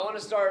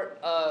want to start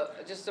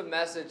just a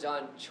message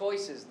on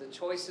choices, the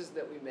choices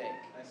that we make.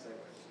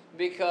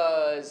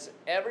 Because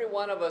every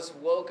one of us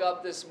woke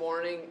up this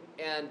morning,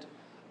 and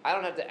I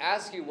don't have to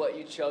ask you what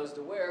you chose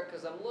to wear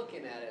because I'm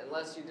looking at it,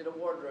 unless you did a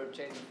wardrobe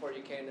change before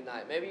you came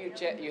tonight. Maybe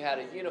you had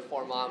a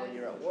uniform on when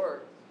you're at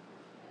work.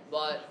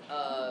 But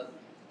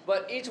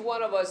each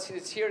one of us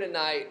who's here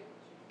tonight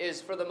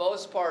is, for the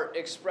most part,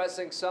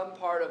 expressing some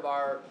part of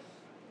our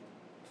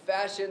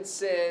fashion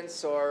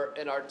sense or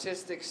an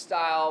artistic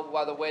style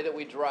by the way that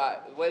we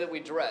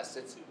dress.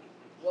 It's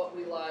what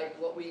we like,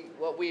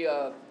 what we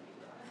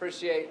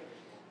appreciate.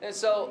 And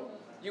so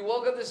you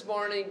woke up this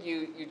morning,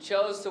 you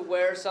chose to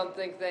wear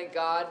something, thank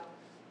God.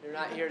 You're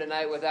not here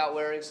tonight without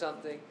wearing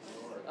something.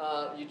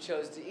 You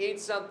chose to eat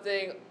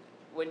something.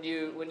 When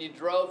you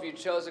drove, you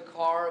chose a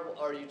car,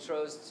 or you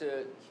chose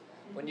to,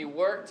 when you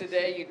worked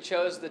today, you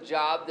chose the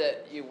job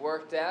that you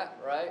worked at,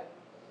 right?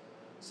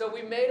 So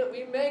we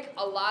make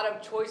a lot of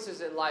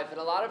choices in life, and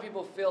a lot of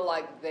people feel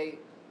like they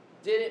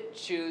didn't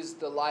choose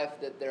the life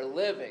that they're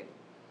living.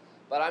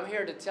 But I'm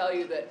here to tell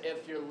you that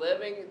if you're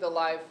living the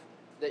life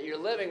that you're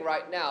living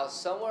right now,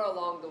 somewhere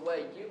along the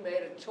way, you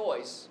made a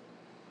choice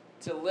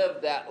to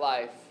live that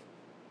life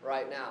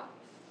right now.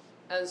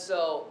 And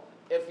so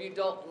if you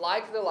don't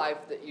like the life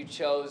that you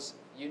chose,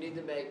 you need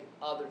to make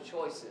other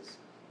choices.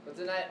 But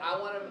tonight, I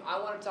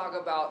want to talk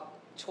about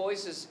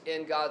choices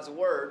in God's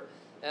Word.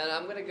 And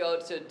I'm going to go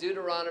to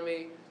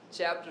Deuteronomy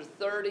chapter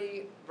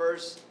 30,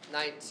 verse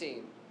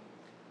 19.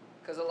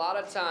 Because a lot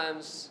of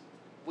times,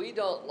 we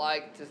don't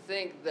like to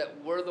think that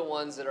we're the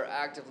ones that are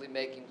actively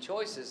making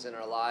choices in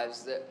our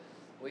lives, that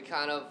we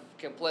kind of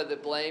can play the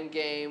blame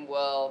game.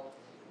 Well,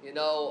 you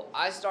know,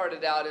 I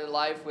started out in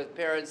life with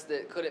parents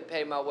that couldn't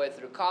pay my way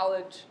through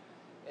college,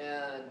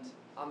 and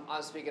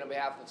I'm speaking on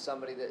behalf of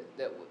somebody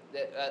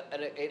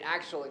an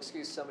actual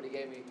excuse somebody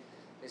gave me.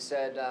 They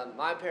said,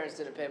 my parents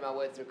didn't pay my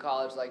way through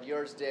college like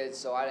yours did,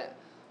 so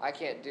I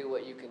can't do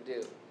what you can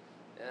do.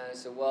 And I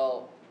said,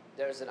 well,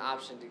 there's an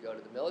option to go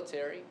to the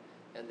military,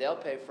 and they'll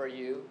pay for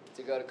you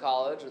to go to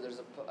college, or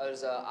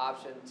there's an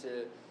option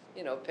to,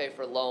 pay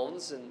for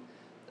loans. And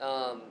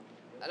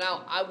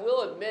now I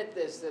will admit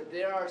this, that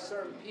there are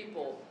certain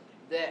people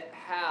that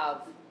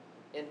have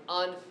an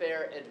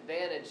unfair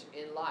advantage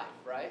in life,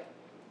 right?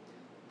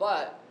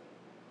 But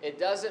it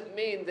doesn't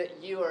mean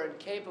that you are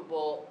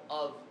incapable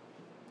of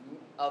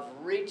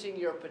reaching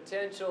your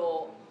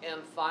potential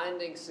and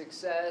finding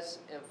success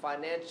and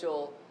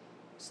financial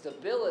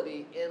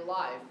stability in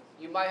life.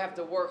 You might have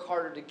to work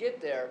harder to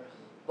get there,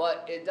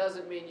 but it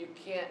doesn't mean you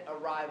can't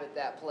arrive at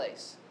that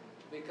place,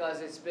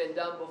 because it's been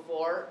done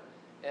before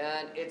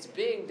and it's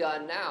being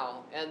done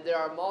now. And there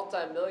are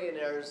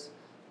multimillionaires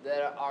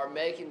that are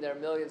making their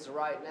millions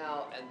right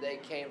now, and they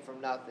came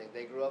from nothing.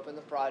 They grew up in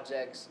the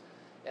projects,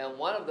 and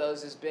one of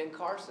those is Ben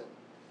Carson.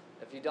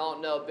 If you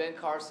don't know, Ben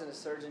Carson is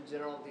Surgeon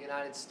General of the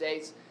United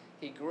States.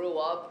 He grew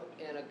up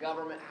in a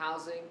government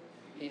housing.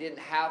 He didn't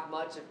have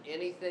much of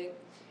anything.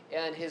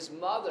 And his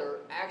mother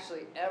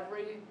actually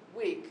every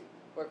week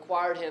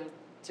required him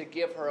to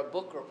give her a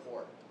book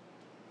report.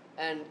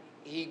 And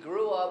he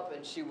grew up,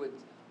 and she would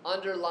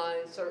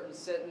underline certain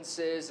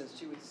sentences, and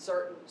she would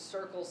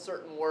circle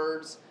certain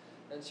words,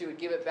 and she would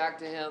give it back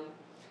to him.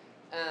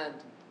 And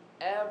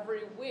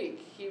every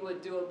week he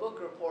would do a book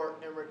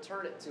report and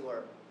return it to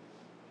her.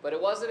 But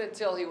it wasn't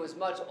until he was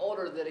much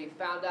older that he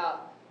found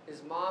out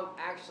his mom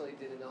actually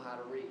didn't know how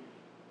to read.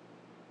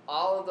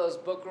 All of those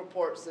book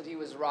reports that he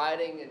was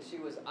writing and she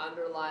was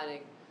underlining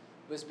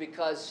was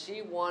because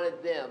she wanted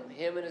him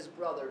and his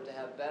brother, to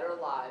have better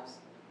lives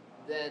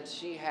than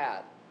she had.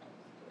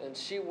 And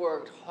she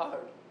worked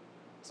hard.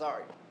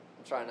 Sorry,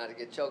 I'm trying not to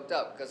get choked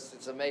up because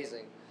it's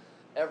amazing.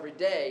 Every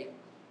day,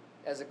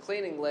 as a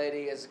cleaning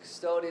lady, as a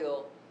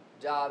custodial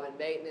job and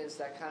maintenance,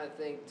 that kind of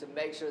thing, to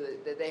make sure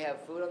that they have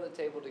food on the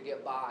table to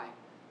get by.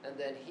 And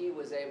then he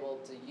was able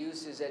to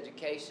use his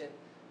education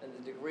and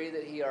the degree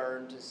that he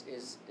earned,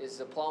 his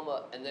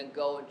diploma, and then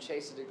go and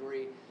chase a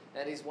degree.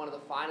 And he's one of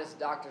the finest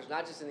doctors,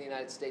 not just in the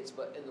United States,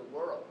 but in the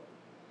world.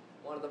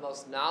 One of the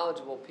most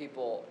knowledgeable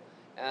people.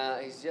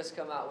 He's just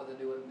come out with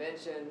a new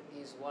invention.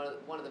 He's one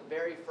of the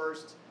very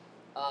first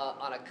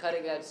on a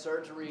cutting-edge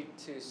surgery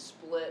to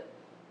split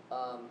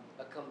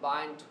a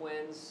combined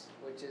twins,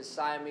 which is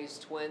Siamese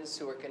twins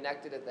who are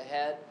connected at the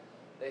head.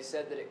 They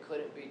said that it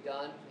couldn't be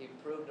done. He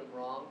proved them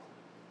wrong.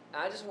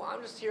 And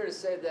I'm just here to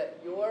say that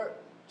your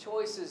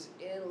choices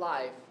in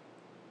life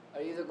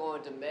are either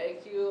going to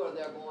make you or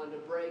they're going to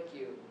break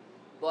you.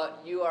 But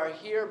you are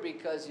here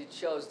because you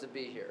chose to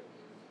be here.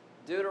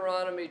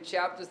 Deuteronomy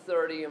chapter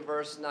 30 and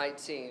verse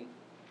 19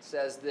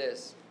 says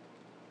this.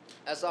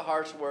 That's a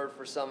harsh word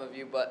for some of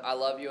you, but I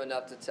love you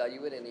enough to tell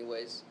you it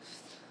anyways.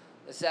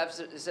 It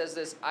says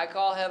this: I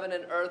call heaven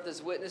and earth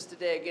as witness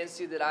today against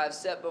you that I have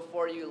set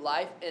before you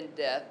life and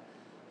death,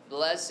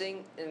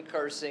 blessing and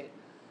cursing.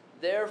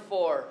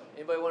 Therefore,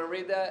 anybody want to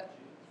read that?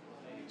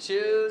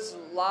 Choose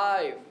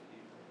life,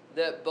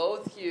 that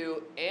both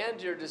you and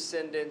your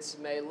descendants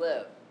may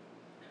live.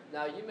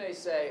 Now you may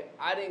say,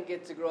 I didn't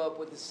get to grow up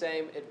with the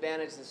same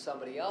advantage that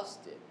somebody else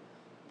did.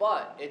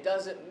 But it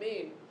doesn't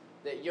mean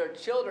that your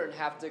children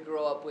have to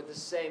grow up with the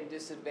same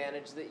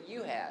disadvantage that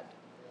you had.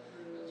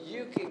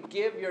 You can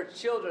give your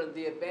children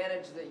the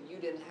advantage that you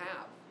didn't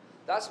have.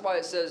 That's why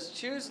it says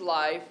choose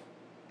life,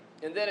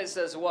 and then it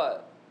says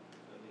what?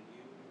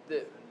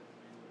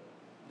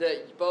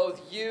 That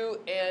both you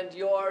and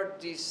your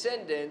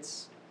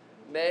descendants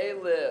may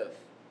live.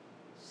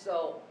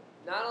 So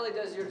not only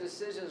does your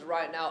decisions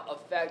right now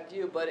affect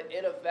you, but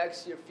it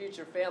affects your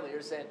future family.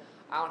 You're saying,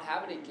 I don't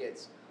have any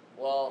kids.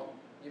 Well,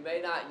 you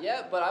may not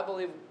yet, but I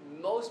believe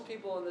most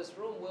people in this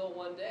room will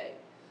one day.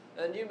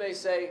 And you may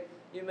say,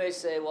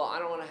 well, I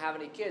don't want to have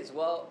any kids.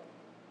 Well,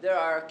 there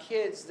are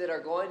kids that are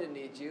going to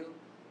need you.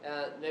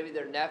 Maybe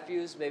they're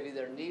nephews, maybe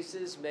they're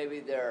nieces, maybe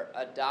they're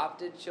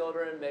adopted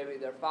children, maybe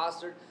they're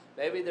fostered,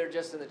 maybe they're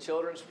just in the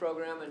children's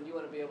program and you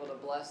want to be able to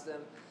bless them.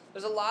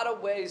 There's a lot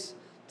of ways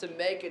to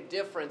make a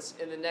difference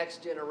in the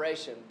next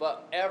generation,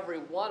 but every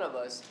one of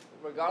us,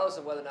 regardless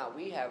of whether or not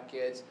we have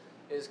kids,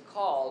 is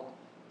called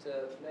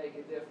to make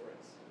a difference.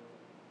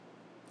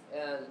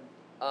 And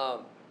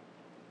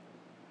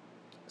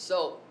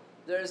so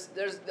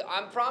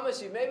I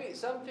promise you, maybe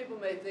some people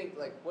may think,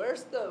 like,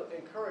 where's the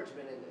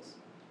encouragement in this?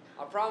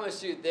 I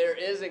promise you there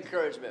is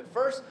encouragement.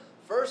 First,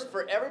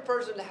 for every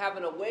person to have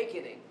an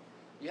awakening,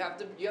 you have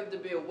to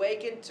be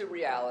awakened to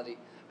reality,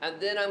 and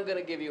then I'm going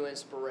to give you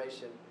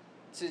inspiration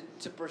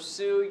to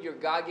pursue your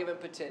God-given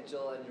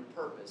potential and your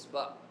purpose.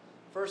 But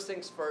first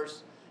things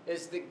first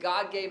is that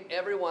God gave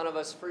every one of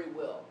us free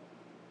will.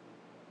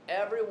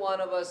 Every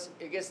one of us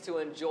gets to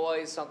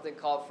enjoy something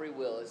called free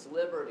will. It's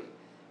liberty.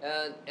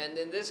 And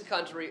in this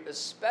country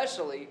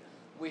especially,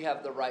 we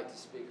have the right to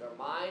speak our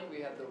mind.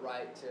 We have the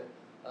right to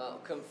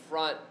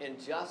confront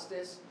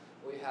injustice.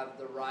 We have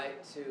the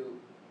right to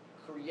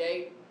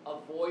create a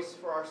voice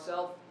for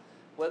ourselves.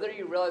 Whether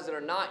you realize it or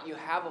not, you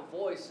have a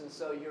voice, and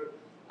so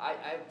I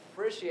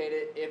appreciate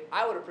it.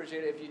 I would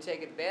appreciate it if you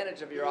take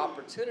advantage of your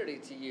opportunity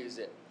to use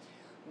it.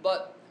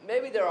 But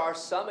maybe there are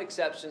some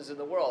exceptions in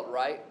the world,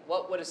 right?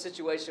 What would a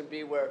situation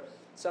be where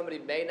somebody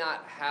may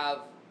not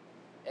have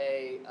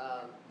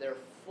their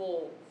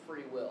full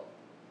free will?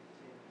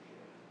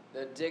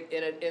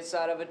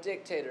 Inside of a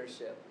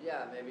dictatorship.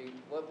 Yeah, maybe.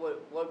 What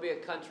would be a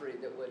country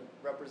that would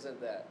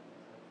represent that?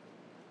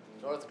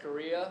 North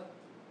Korea?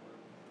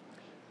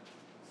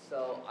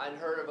 So I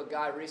heard of a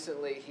guy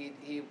recently,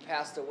 he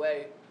passed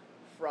away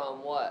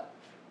from what?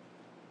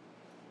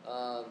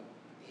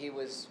 He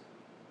was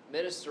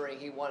ministering,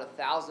 he won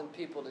 1,000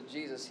 people to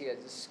Jesus. He had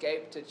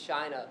escaped to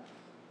China,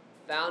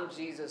 found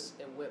Jesus,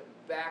 and went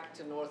back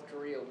to North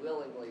Korea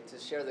willingly to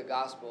share the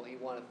gospel. He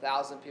won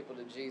 1,000 people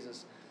to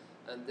Jesus.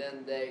 And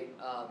then they,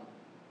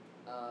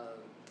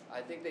 I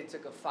think they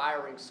took a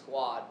firing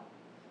squad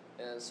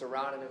and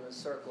surrounded him in a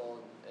circle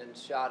and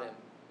shot him.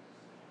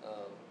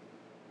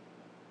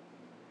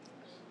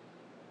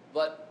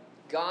 But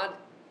God,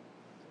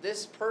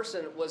 this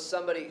person was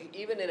somebody,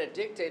 even in a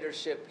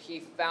dictatorship,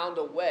 he found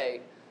a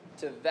way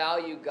to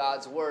value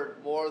God's word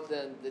more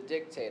than the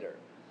dictator.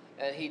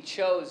 And he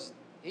chose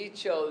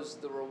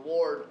the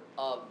reward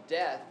of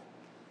death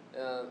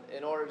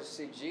in order to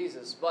see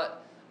Jesus.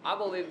 But I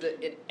believe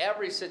that in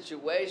every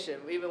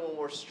situation, even when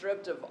we're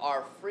stripped of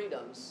our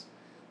freedoms,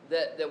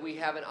 that we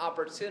have an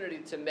opportunity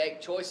to make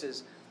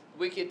choices.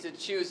 We get to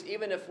choose,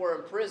 even if we're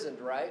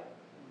imprisoned, right?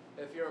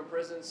 If you're in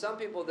prison, some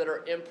people that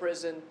are in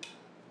prison,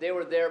 they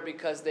were there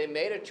because they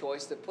made a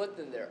choice that put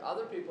them there.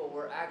 Other people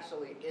were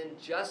actually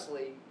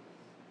unjustly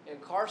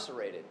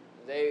incarcerated.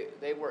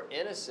 They were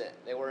innocent.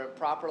 They were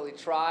improperly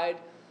tried.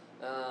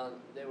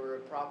 They were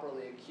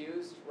improperly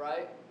accused,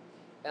 right?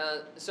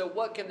 So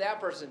what can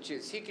that person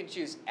choose? He can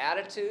choose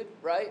attitude,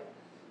 right?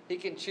 He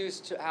can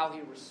choose how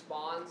he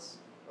responds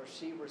or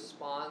she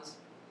responds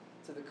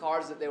to the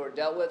cards that they were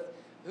dealt with.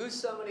 Who's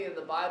somebody in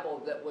the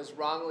Bible that was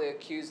wrongly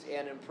accused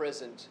and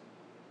imprisoned?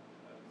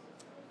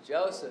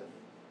 Joseph.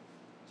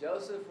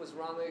 Joseph was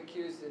wrongly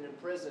accused and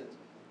imprisoned.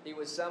 He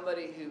was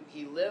somebody who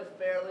he lived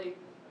fairly.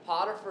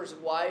 Potiphar's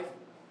wife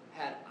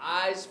had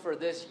eyes for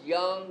this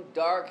young,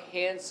 dark,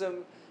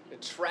 handsome,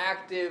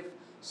 attractive,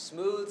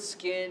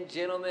 smooth-skinned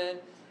gentleman,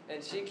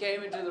 and she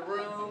came into the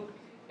room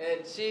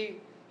and she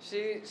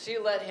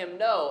let him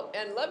know.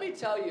 And let me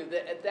tell you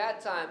that at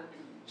that time,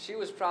 she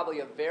was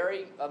probably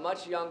a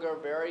much younger,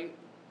 very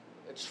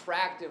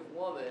attractive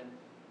woman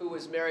who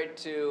was married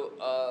to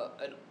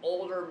an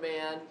older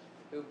man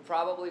who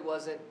probably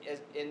wasn't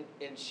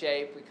in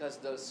shape because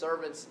those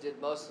servants did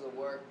most of the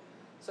work.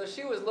 So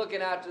she was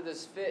looking after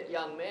this fit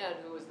young man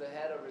who was the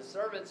head of his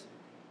servants.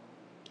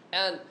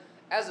 And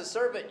as a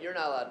servant, you're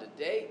not allowed to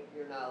date.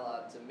 You're not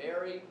allowed to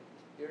marry.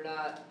 You're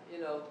not,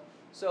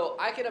 So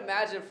I can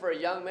imagine for a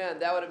young man,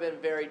 that would have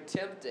been very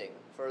tempting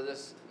for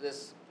this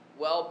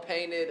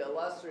well-painted,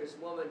 illustrious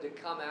woman to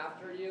come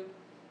after you.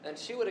 And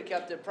she would have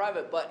kept it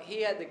private. But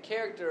he had the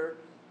character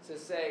to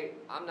say,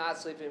 I'm not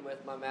sleeping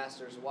with my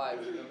master's wife,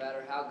 no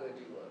matter how good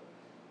you look.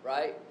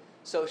 Right?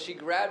 So she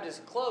grabbed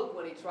his cloak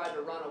when he tried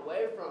to run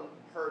away from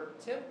her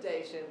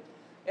temptation.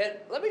 And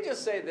let me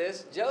just say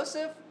this,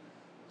 Joseph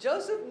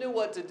Joseph knew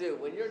what to do.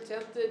 When you're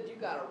tempted, you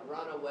got to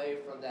run away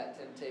from that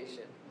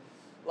temptation.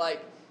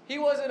 Like, he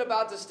wasn't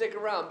about to stick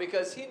around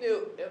because he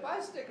knew if I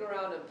stick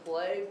around and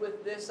play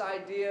with this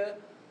idea,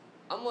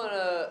 I'm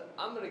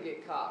gonna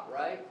get caught,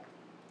 right?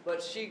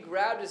 But she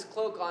grabbed his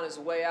cloak on his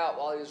way out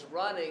while he was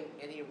running,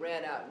 and he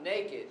ran out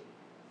naked,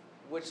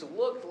 which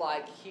looked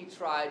like he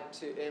tried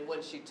to, and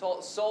when she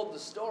sold the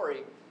story,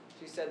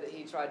 she said that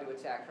he tried to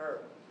attack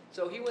her.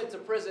 So he went to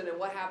prison, and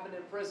what happened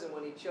in prison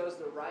when he chose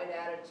the right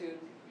attitude?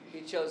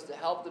 He chose to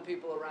help the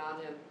people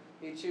around him.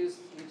 He chose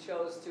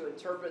to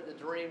interpret the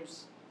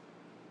dreams.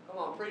 Come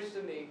on, preach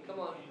to me. Come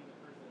on.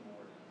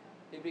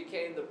 He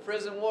became the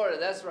prison warden.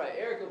 That's right.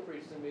 Eric will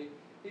preach to me.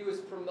 He was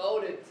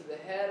promoted to the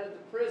head of the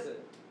prison.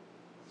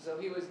 So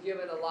he was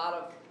given a lot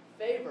of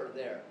favor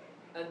there.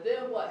 And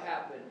then what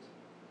happened?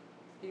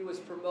 He was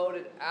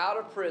promoted out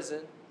of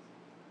prison,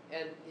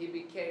 and he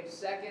became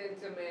second in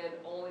command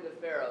only to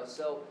Pharaoh.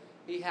 So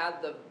he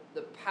had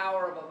the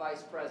power of a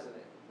vice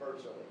president,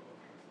 virtually.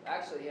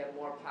 Actually, he had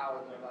more power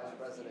than a vice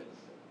president.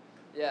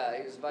 Yeah,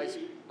 he was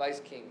vice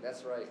king.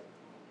 That's right.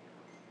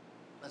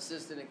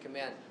 Assistant in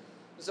command.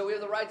 So we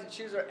have the right to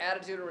choose our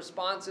attitude and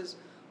responses.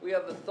 We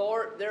have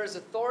there is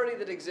authority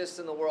that exists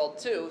in the world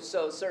too.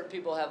 So certain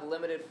people have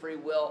limited free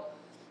will.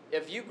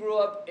 If you grew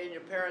up in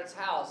your parents'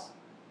 house,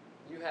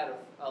 you had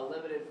a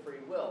limited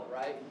free will,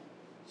 right?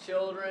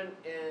 Children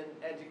in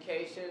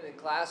education and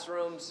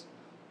classrooms,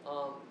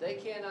 they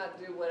cannot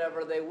do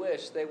whatever they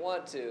wish they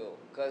want to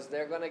because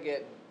they're going to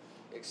get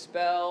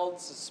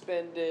expelled,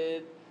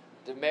 suspended,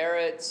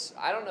 demerits.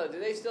 I don't know. Do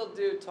they still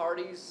do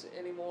tardies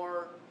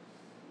anymore?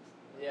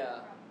 Yeah.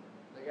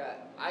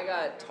 I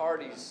got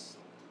tardies.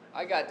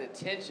 I got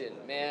detention,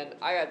 man.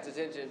 I got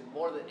detention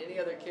more than any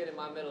other kid in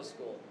my middle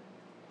school.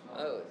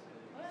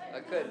 I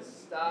couldn't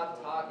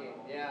stop talking.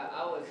 Yeah,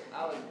 I was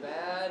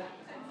bad.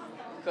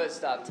 Couldn't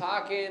stop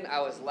talking.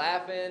 I was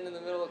laughing in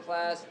the middle of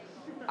class.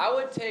 I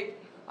would take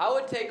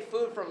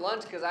food from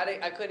lunch because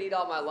I couldn't eat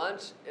all my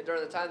lunch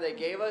during the time they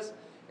gave us,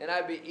 and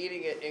I'd be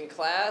eating it in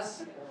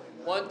class.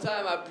 One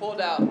time I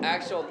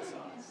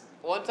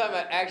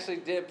actually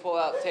did pull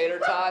out tater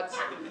tots,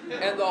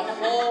 and the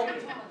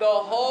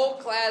whole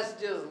class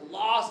just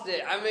lost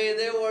it. I mean,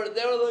 they were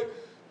like,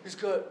 "He's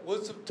got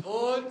want some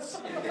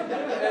tots?"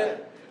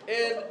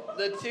 and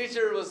the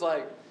teacher was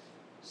like,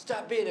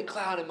 "Stop being a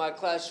clown in my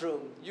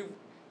classroom. You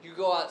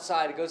go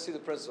outside and go see the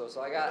principal."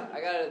 So I got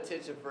a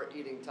detention for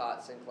eating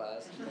tots in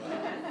class.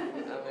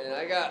 I mean,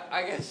 I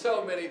got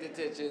so many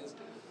detentions.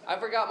 I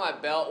forgot my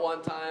belt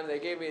one time. They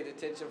gave me a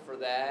detention for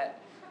that.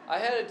 I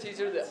had a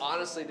teacher that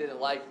honestly didn't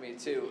like me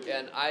too,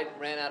 and I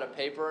ran out of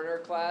paper in her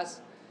class,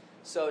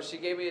 so she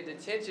gave me a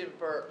detention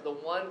for the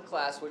one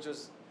class, which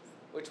was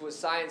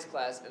science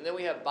class, and then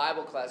we have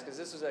Bible class because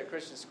this was at a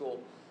Christian school.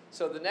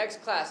 So the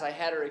next class I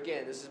had her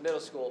again. This is middle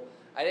school.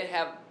 I didn't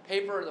have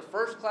paper in the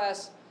first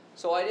class,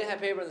 so I didn't have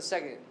paper in the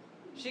second.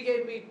 She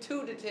gave me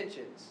 2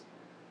 detentions.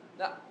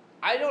 Now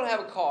I don't have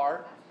a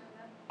car.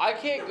 I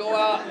can't go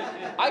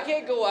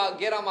out,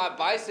 get on my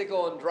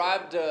bicycle and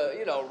drive to,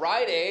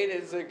 Rite Aid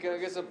and say, "Can I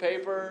get some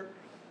paper?"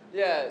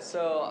 Yeah,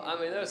 so, I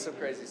mean, there's some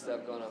crazy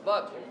stuff going on.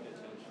 But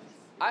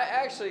I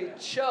actually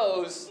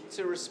chose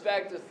to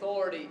respect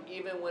authority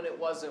even when it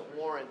wasn't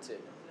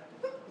warranted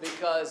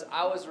because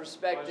I was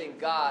respecting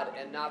God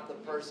and not the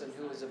person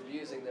who was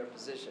abusing their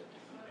position.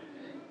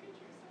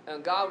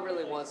 And God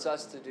really wants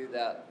us to do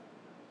that.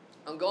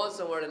 I'm going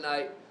somewhere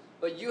tonight,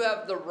 but you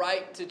have the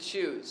right to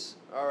choose,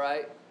 all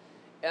right?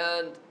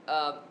 And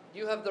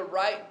you have the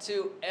right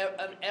to,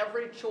 on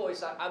every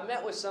choice. I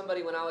met with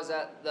somebody when I was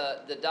at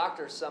the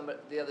doctor's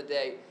summit the other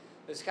day.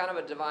 It was kind of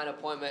a divine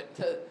appointment.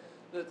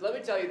 Let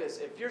me tell you this.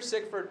 If you're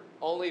sick for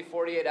only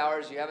 48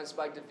 hours, you haven't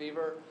spiked a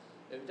fever,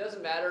 it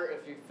doesn't matter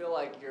if you feel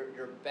like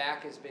your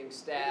back is being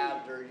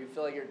stabbed or you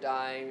feel like you're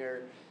dying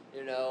or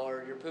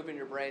you're pooping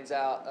your brains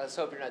out. Let's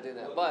hope you're not doing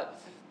that.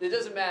 But it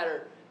doesn't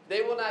matter.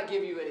 They will not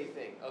give you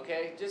anything,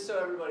 okay? Just so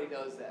everybody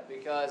knows that.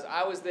 Because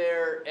I was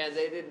there and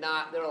they did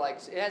not. They were like,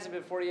 "It hasn't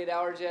been 48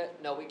 hours yet?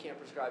 No, we can't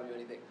prescribe you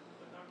anything."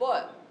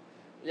 But,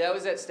 yeah, it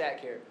was at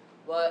StatCare.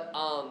 But,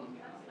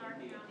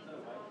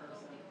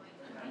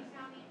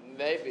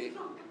 maybe.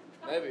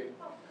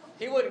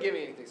 He wouldn't give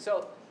me anything.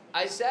 So,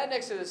 I sat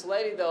next to this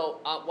lady, though,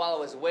 while I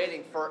was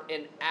waiting for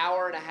an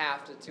hour and a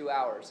half to 2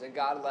 hours. And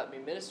God let me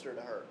minister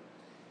to her.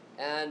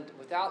 And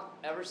without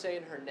ever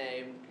saying her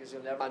name, because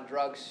you'll never on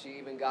drugs, she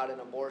even got an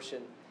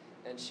abortion,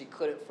 and she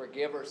couldn't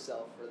forgive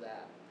herself for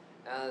that.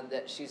 And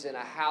that she's in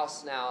a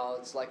house now,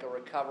 it's like a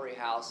recovery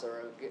house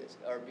or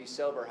a be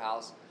sober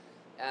house,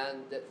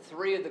 and that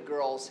 3 of the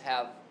girls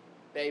have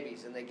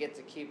babies, and they get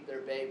to keep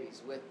their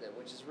babies with them,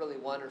 which is a really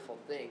wonderful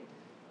thing.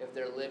 If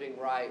they're living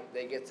right,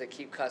 they get to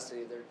keep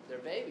custody of their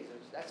babies.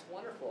 That's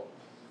wonderful.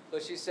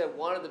 But she said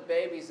one of the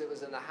babies that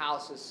was in the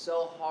house was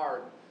so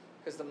hard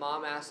because the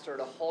mom asked her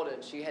to hold it,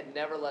 and she had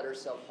never let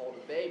herself hold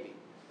a baby.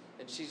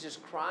 And she's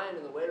just crying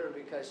in the waiting room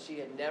because she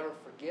had never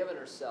forgiven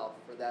herself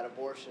for that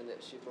abortion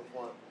that she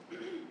performed.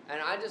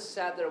 And I just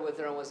sat there with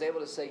her and was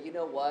able to say, you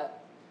know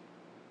what?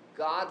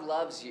 God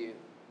loves you,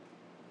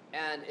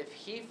 And if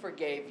He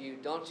forgave you,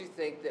 don't you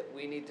think that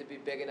we need to be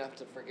big enough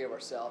to forgive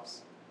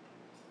ourselves?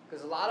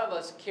 Because a lot of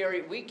us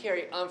carry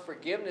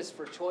unforgiveness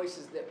for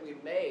choices that we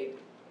made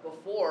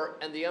before,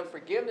 and the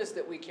unforgiveness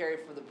that we carry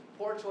for the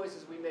poor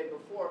choices we made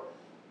before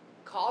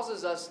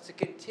causes us to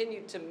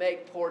continue to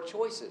make poor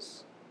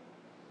choices.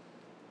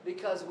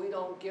 Because we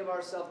don't give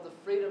ourselves the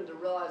freedom to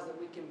realize that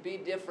we can be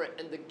different,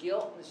 and the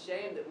guilt and the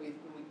shame that we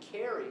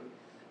carry,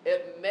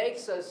 it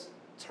makes us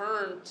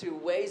turn to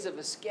ways of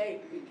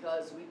escape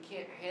because we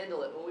can't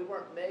handle it. But we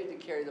weren't made to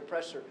carry the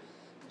pressure.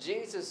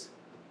 Jesus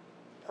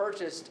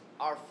purchased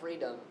our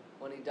freedom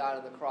when He died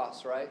on the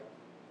cross, right?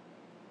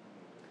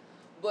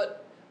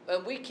 But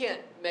we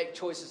can't make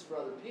choices for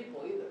other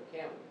people either,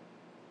 can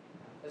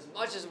we? As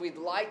much as we'd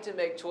like to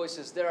make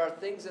choices, there are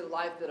things in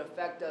life that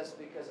affect us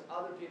because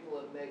other people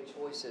have made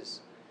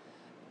choices.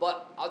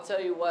 But I'll tell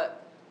you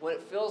what, when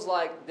it feels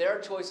like their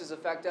choices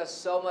affect us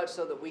so much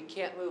so that we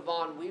can't move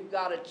on, we've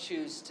got to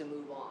choose to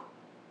move on.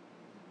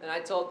 And I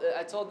told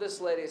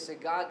this lady, I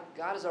said, God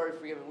has already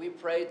forgiven. We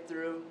prayed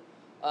through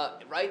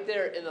right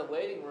there in the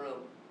waiting room.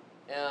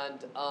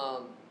 And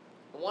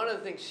one of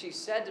the things she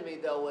said to me,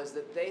 though, was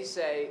that they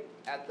say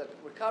at the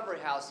recovery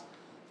house,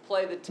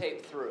 play the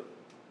tape through.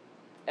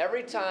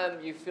 Every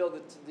time you feel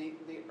the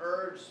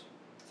urge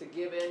to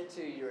give in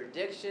to your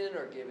addiction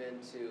or give in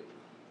to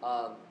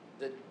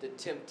the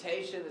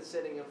temptation that's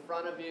sitting in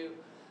front of you,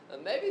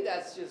 maybe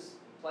that's just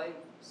playing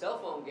cell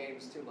phone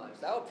games too much.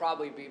 That would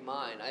probably be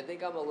mine. I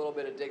think I'm a little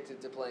bit addicted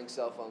to playing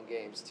cell phone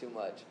games too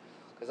much,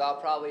 because I'll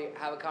probably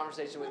have a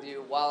conversation with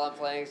you while I'm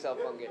playing cell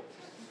phone games.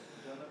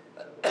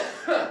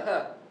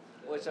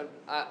 Which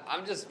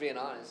I'm just being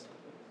honest.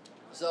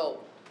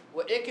 So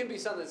it can be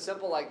something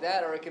simple like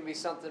that, or it can be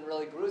something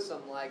really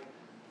gruesome like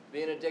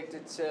being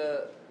addicted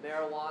to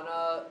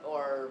marijuana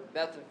or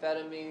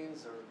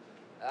methamphetamines or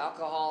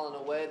alcohol in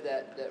a way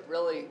that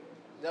really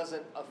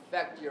doesn't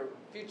affect your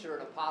future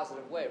in a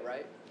positive way,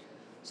 right?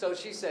 So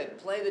she said,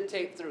 play the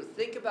tape through.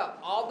 Think about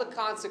all the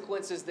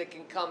consequences that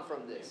can come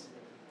from this.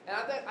 And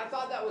I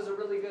thought that was a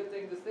really good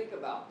thing to think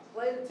about.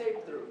 Play the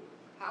tape through.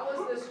 How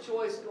is this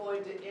choice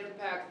going to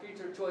impact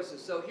future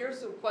choices? So here's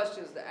some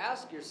questions to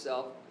ask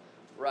yourself,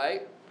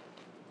 right?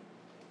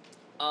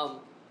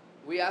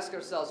 We ask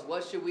ourselves,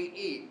 what should we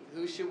eat?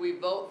 Who should we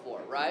vote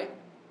for, right?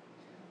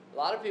 A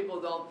lot of people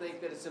don't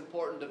think that it's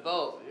important to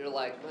vote. You're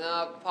like,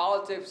 no,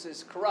 politics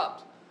is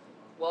corrupt.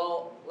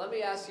 Well, let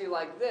me ask you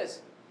like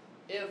this.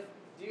 Do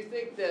you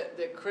think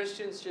that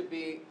Christians should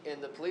be in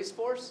the police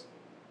force?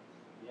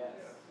 Yes.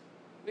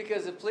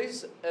 Because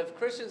if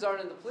Christians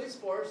aren't in the police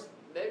force,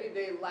 maybe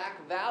they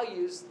lack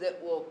values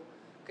that will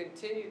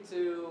continue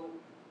to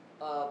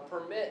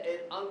permit an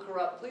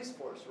uncorrupt police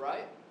force,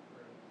 right?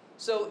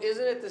 So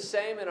isn't it the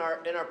same in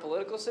our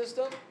political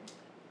system?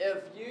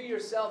 If you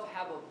yourself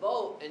have a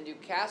vote and you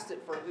cast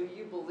it for who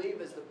you believe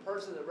is the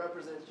person that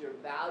represents your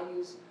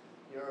values,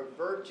 your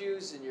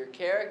virtues, and your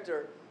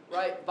character,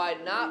 right? By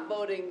not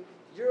voting,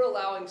 you're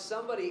allowing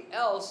somebody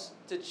else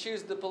to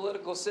choose the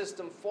political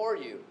system for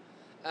you.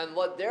 And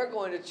what they're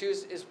going to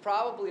choose is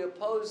probably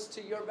opposed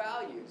to your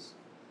values.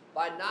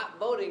 By not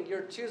voting,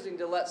 you're choosing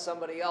to let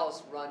somebody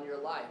else run your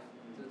life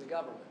through the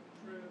government.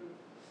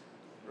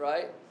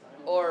 Right?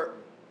 Or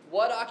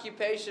what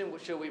occupation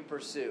should we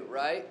pursue,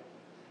 right?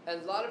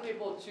 And a lot of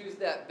people choose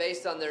that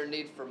based on their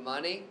need for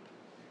money,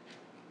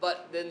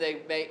 but then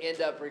they may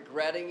end up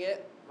regretting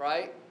it,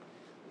 right?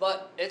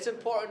 But it's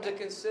important to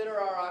consider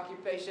our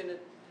occupation.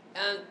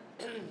 And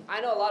I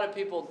know a lot of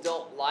people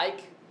don't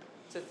like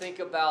to think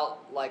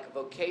about like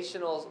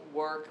vocational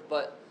work,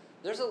 but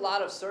there's a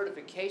lot of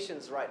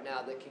certifications right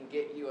now that can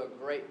get you a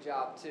great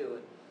job too.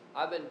 And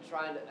I've been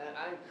trying to, and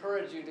I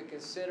encourage you to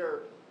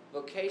consider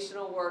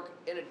vocational work.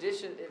 In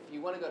addition, if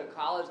you want to go to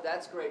college,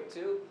 that's great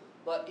too.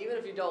 But even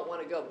if you don't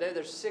want to go,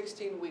 there's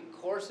 16-week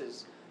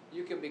courses.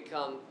 You can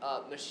become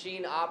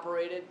machine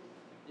operated.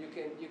 You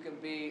can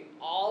be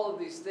all of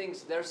these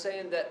things. They're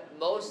saying that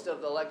most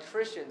of the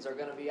electricians are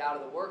going to be out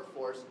of the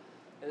workforce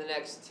in the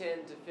next 10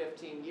 to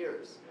 15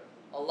 years.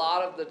 A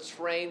lot of the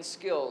trained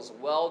skills,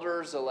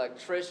 welders,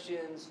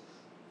 electricians,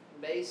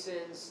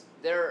 masons,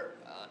 they're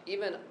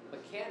even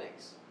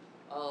mechanics.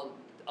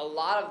 A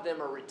lot of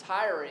them are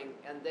retiring,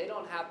 and they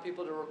don't have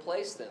people to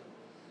replace them.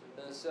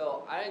 And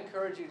so I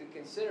encourage you to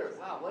consider,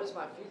 wow, what does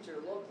my future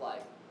look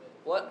like?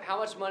 How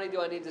much money do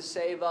I need to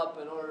save up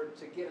in order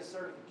to get a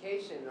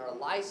certification or a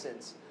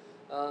license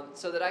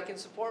so that I can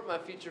support my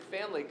future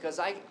family? Because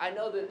I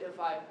know that if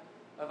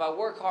I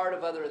work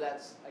hard, whether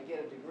that's I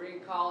get a degree in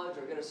college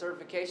or get a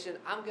certification,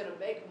 I'm going to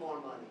make more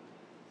money.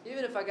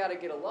 Even if I got to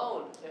get a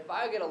loan. If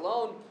I get a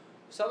loan,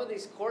 some of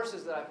these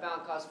courses that I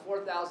found cost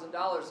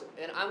 $4,000,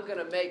 and I'm going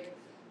to make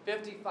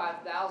 $55,000,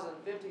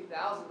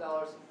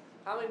 $50,000.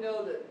 How many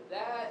know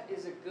that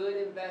is a good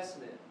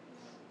investment?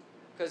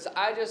 Because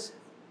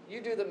you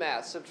do the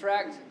math.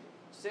 Subtract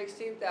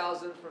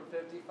 16,000 from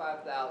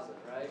 55,000,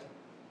 right?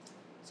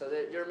 So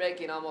that you're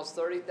making almost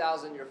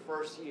 30,000 your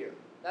first year.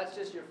 That's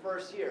just your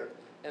first year,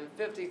 and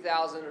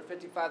 50,000 or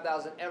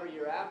 55,000 every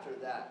year after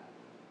that.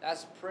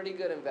 That's pretty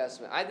good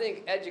investment. I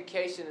think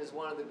education is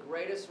one of the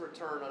greatest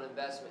return on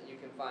investment you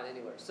can find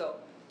anywhere. So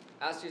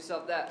ask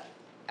yourself that.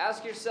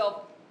 Ask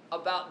yourself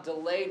about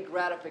delayed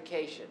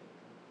gratification.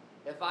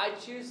 If I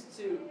choose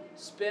to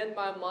spend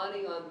my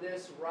money on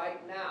this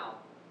right now,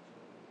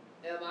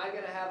 am I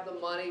going to have the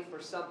money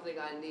for something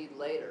I need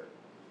later?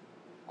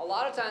 A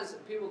lot of times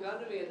people come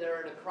to me and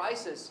they're in a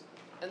crisis,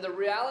 and the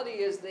reality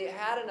is they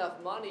had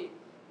enough money,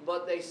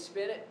 but they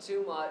spent it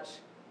too much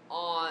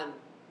on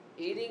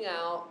eating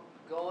out,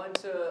 going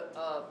to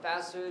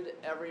fast food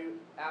every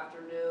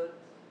afternoon,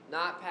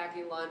 not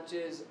packing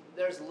lunches.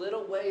 There's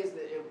little ways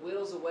that it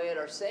whittles away at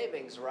our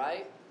savings,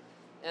 right?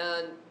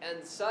 And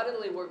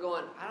suddenly we're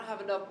going, I don't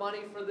have enough money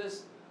for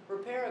this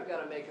repair I've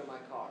got to make in my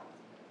car,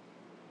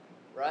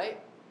 right?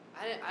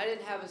 I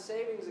didn't have a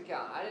savings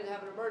account. I didn't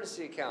have an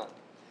emergency account.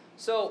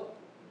 So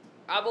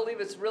I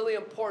believe it's really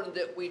important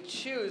that we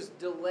choose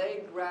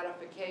delayed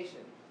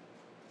gratification.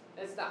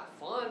 It's not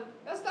fun.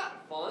 That's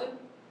not fun.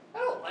 I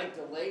don't like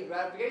delayed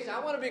gratification. I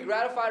want to be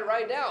gratified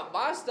right now.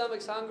 My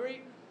stomach's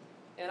hungry,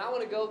 and I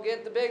want to go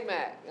get the Big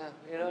Mac.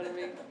 You know what I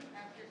mean?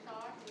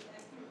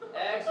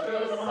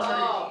 Extra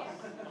sauce.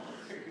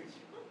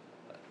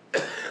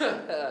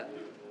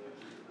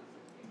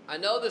 I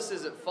know this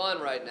isn't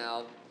fun right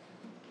now,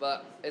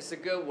 but it's a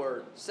good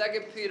word. 2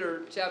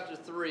 Peter chapter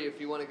 3, if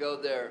you want to go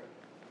there.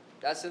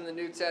 That's in the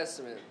New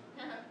Testament.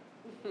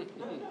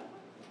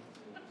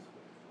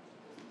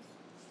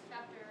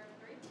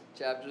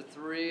 Chapter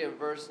 3 and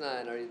verse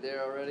 9. Are you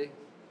there already?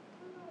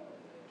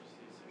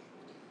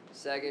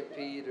 2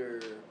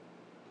 Peter.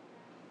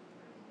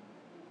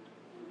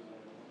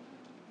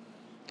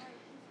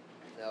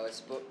 No,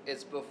 it's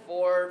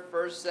before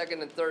 1st,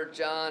 2nd, and 3rd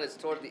John. It's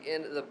toward the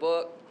end of the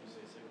book.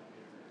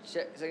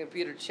 2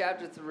 Peter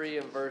chapter 3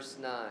 and verse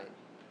 9.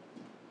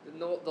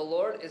 The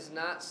Lord is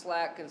not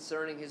slack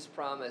concerning his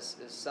promise,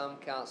 as some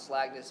count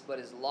slackness, but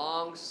is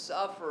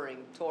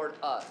long-suffering toward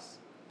us.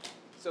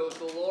 So if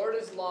the Lord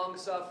is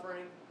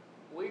long-suffering,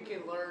 we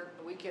can learn,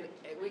 we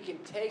can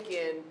take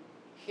in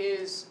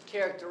his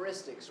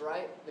characteristics,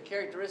 right? The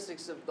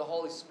characteristics of the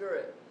Holy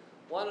Spirit.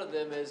 One of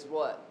them is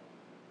what?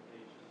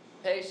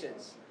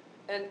 Patience.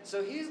 And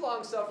so he's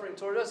long-suffering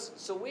toward us,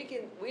 so we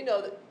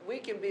know that we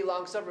can be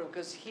long-suffering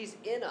because he's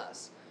in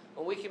us,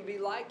 and we can be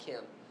like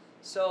him.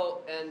 So,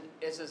 and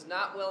it says,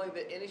 not willing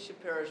that any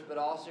should perish, but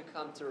all should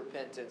come to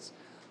repentance.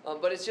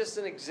 But it's just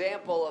an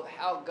example of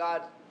how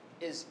God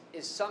is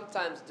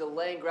sometimes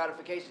delaying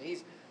gratification.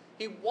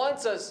 He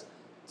wants us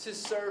to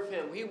serve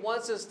him. He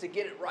wants us to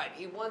get it right.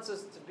 He wants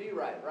us to be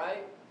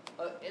right?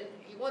 And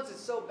he wants it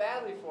so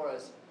badly for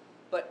us.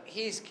 But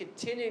he's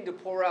continuing to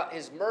pour out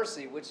his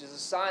mercy, which is a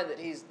sign that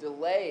he's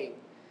delaying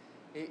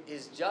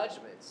his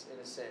judgments, in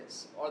a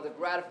sense, or the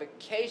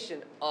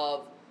gratification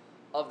of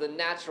the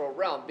natural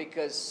realm,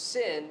 because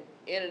sin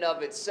in and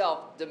of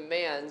itself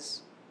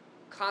demands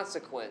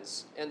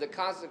consequence. And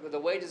the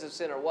wages of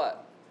sin are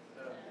what?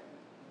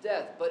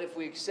 Death. But if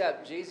we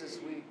accept Jesus,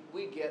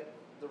 we get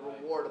the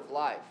reward of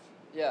life.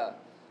 Yeah,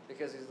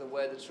 because he's the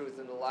way, the truth,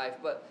 and the life.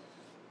 But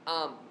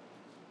I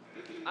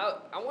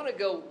want to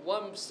go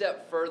one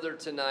step further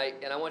tonight,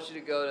 and I want you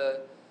to go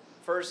to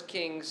 1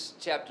 Kings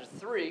chapter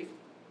 3.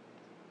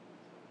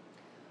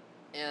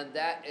 And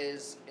that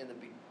is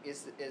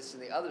it's in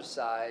the other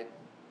side.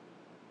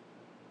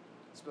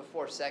 It's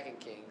before 2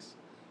 Kings.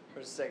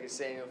 1st, 2nd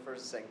Samuel,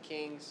 1st, 2nd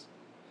Kings.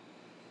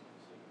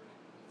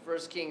 1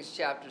 Kings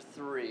chapter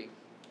 3.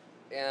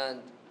 And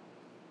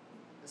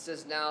it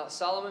says, now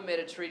Solomon made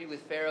a treaty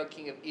with Pharaoh,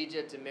 king of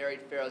Egypt, and married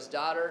Pharaoh's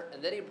daughter.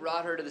 And then he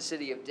brought her to the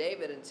city of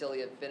David until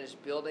he had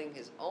finished building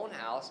his own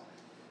house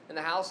and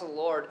the house of the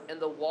Lord and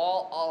the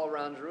wall all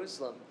around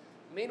Jerusalem.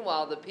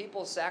 Meanwhile, the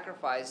people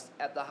sacrificed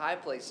at the high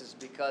places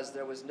because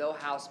there was no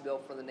house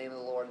built for the name of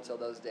the Lord until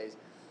those days.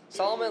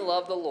 Solomon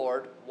loved the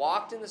Lord,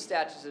 walked in the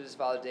statutes of his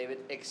father David,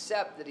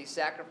 except that he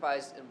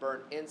sacrificed and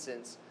burned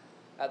incense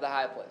at the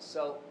high place.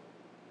 So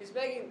he's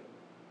making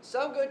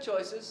some good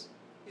choices.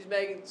 He's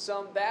making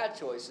some bad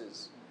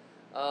choices.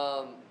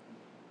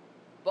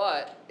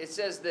 But it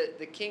says that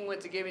the king went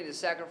to Gibeon to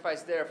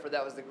sacrifice there, for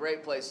that was the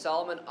great place.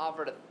 Solomon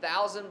offered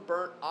 1,000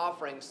 burnt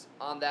offerings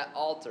on that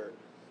altar.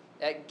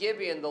 At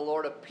Gibeon, the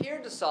Lord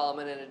appeared to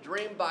Solomon in a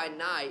dream by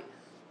night,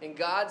 and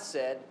God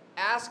said,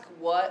 ask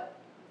what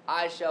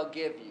I shall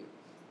give you.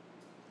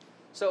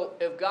 So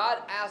if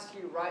God asks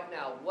you right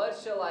now, what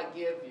shall I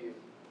give you?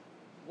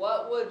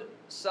 What would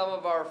some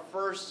of our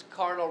first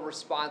carnal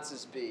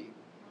responses be,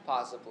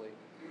 possibly?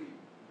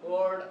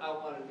 Lord, I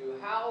want a new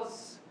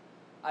house.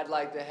 I'd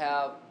like to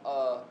have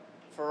a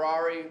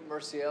Ferrari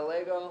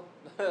Murcielago.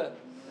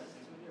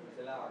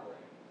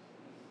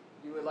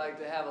 You would like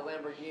to have a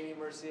Lamborghini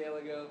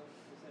Murcielago?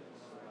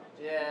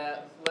 Yeah,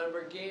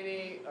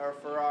 Lamborghini or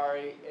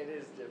Ferrari, it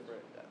is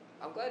different.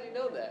 I'm glad you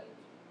know that.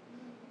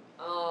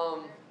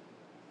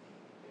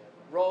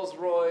 Rolls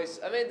Royce.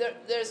 I mean,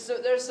 there's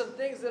some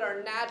things that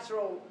are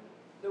natural,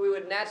 that we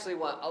would naturally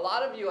want. A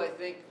lot of you, I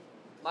think,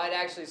 might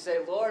actually say,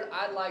 Lord,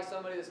 I'd like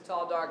somebody that's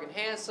tall, dark, and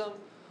handsome,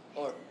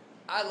 or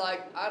I'd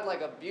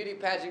like a beauty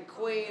pageant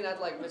queen. I'd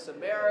like Miss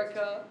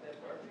America.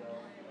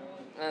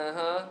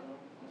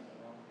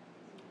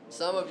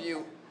 Some of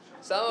you,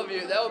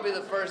 that would be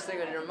the first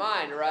thing on your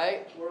mind,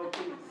 right? World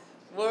peace.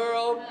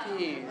 World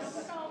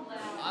peace.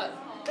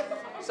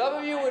 Some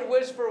of you would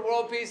wish for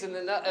world peace, and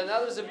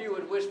others of you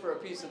would wish for a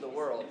piece of the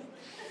world.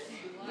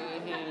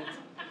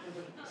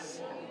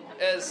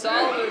 As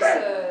Solomon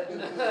said,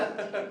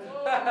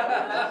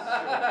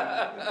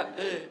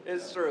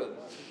 it's true.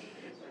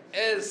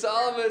 As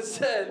Solomon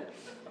said,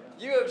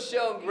 you have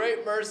shown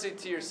great mercy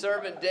to your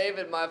servant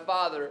David, my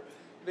father,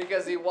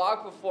 because he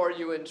walked before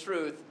you in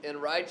truth, in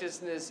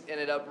righteousness, and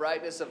in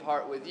uprightness of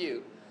heart with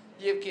you.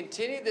 You have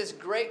continued this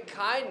great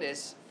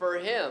kindness for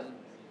him.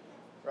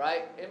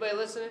 Right? Anybody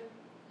listening?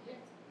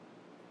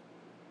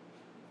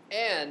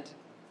 And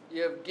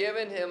you have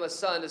given him a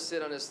son to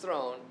sit on his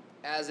throne,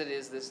 as it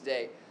is this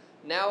day.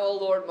 Now, O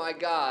Lord my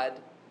God,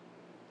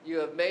 you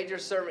have made your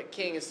servant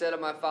king instead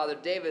of my father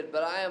David,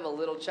 but I am a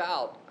little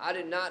child. I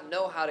do not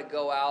know how to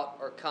go out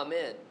or come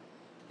in.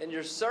 And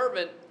your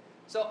servant,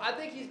 so I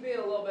think he's being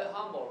a little bit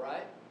humble,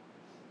 right?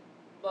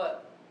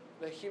 But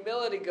the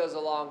humility goes a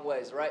long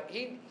ways, right?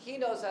 He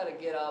knows how to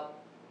get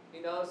up. He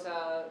knows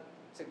how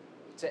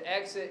to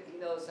exit. He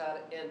knows how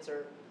to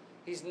enter.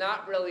 He's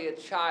not really a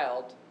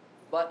child,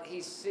 but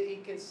he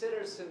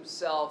considers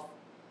himself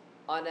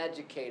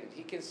uneducated.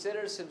 He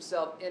considers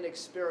himself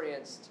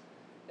inexperienced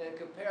in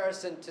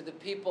comparison to the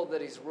people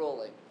that he's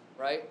ruling,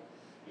 right?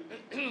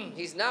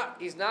 He's not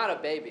a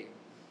baby.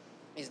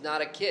 He's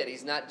not a kid.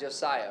 He's not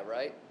Josiah,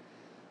 right?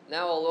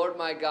 Now, O Lord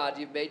my God,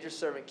 you've made your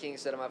servant king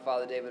instead of my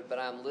father David, but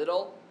I am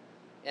little,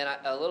 and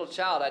a little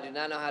child. I do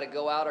not know how to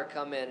go out or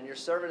come in. And your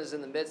servant is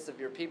in the midst of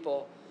your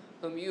people,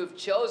 whom you have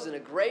chosen, a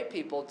great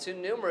people, too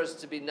numerous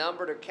to be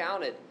numbered or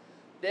counted.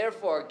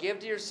 Therefore, give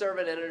to your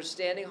servant an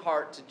understanding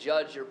heart to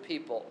judge your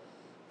people,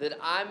 that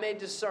I may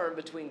discern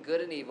between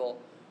good and evil,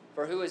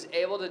 for who is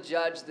able to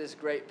judge this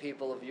great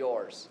people of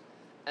yours?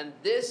 And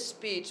this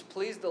speech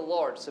pleased the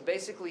Lord. So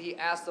basically he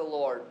asked the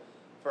Lord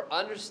for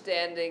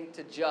understanding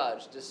to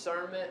judge,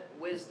 discernment,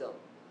 wisdom.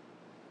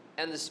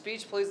 And the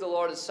speech pleased the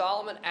Lord, and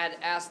Solomon had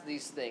asked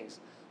these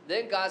things.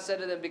 Then God said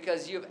to them,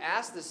 because you have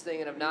asked this thing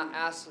and have not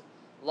asked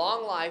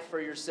long life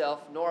for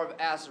yourself, nor have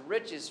asked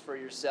riches for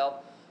yourself,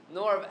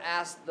 nor have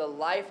asked the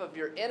life of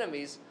your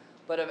enemies,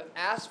 but have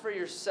asked for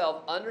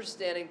yourself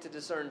understanding to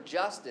discern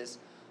justice,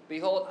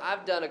 behold,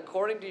 I've done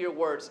according to your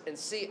words. And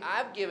see,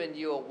 I've given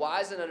you a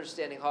wise and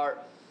understanding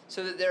heart,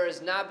 so that there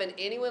has not been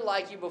anyone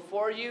like you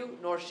before you,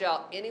 nor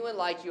shall anyone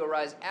like you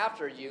arise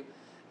after you.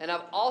 And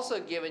I've also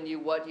given you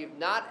what you've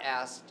not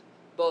asked,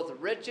 both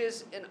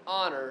riches and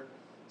honor,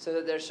 so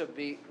that there shall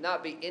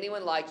not be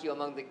anyone like you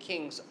among the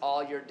kings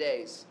all your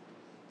days.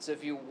 So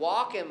if you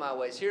walk in my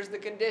ways, here's the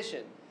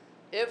condition.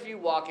 If you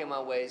walk in my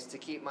ways to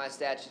keep my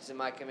statutes and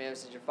my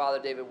commandments as your father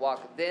David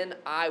walked, then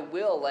I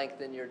will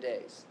lengthen your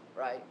days,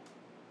 right?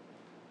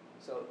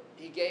 So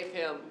he gave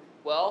him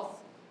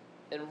wealth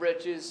and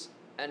riches,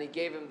 and he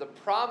gave him the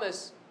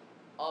promise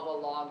of a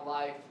long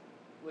life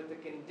with the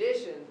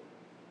condition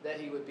that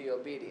he would be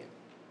obedient.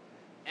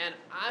 And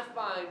I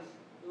find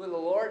when the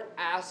Lord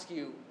asks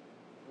you,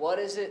 what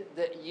is it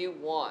that you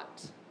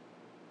want,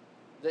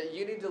 that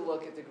you need to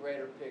look at the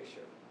greater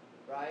picture,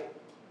 right?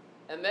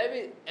 And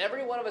maybe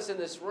every one of us in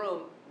this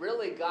room,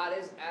 really God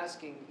is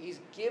asking, he's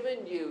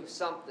given you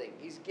something.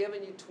 He's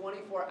given you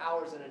 24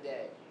 hours in a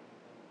day.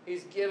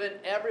 He's given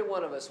every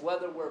one of us,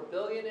 whether we're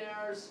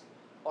billionaires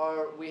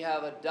or we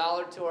have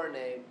 $1 to our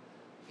name,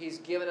 he's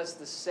given us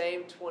the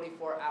same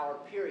 24-hour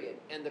period.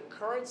 And the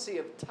currency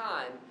of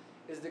time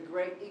is the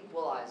great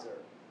equalizer.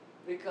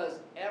 Because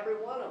every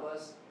one of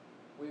us,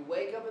 we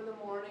wake up in the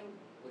morning,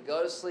 we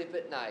go to sleep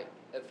at night.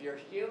 If you're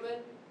human,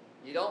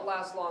 you don't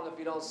last long if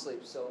you don't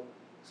sleep. So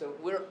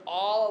we're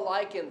all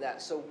alike in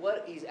that. So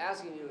what he's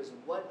asking you is,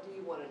 what do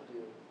you want to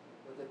do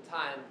with the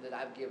time that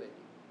I've given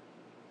you?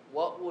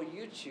 What will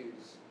you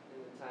choose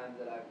in the time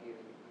that I've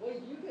given you? What are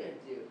you going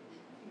to do?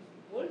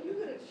 What are you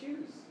going to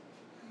choose?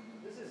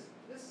 This is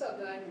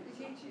something I need to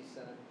teach you,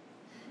 son.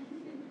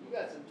 You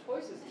got some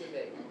choices to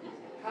make.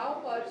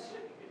 How much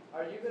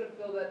are you going to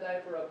fill that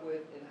diaper up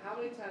with, and how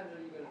many times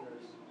are you going to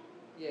nurse?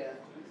 Yeah.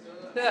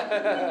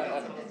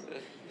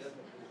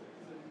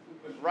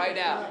 Right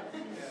now.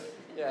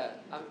 Yeah,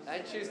 I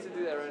choose to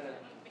do that right now.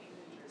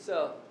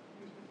 So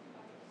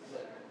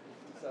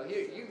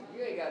here,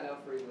 you ain't got no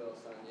free will,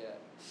 son, yet.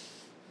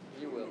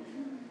 You will.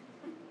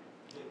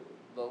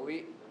 But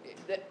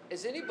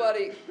is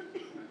anybody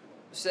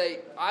say,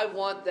 I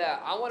want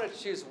that. I want to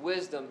choose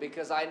wisdom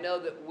because I know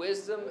that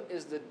wisdom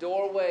is the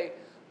doorway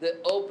that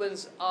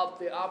opens up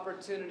the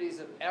opportunities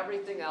of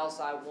everything else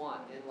I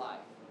want in life.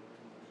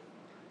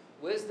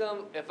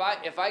 Wisdom, if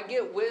I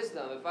get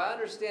wisdom, if I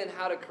understand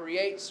how to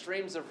create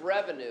streams of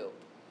revenue,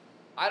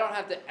 I don't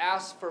have to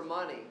ask for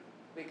money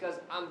because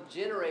I'm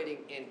generating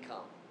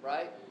income,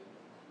 right?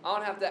 I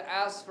don't have to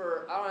ask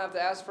for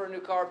a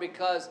new car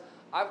because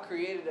I've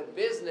created a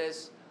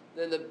business.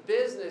 Then the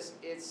business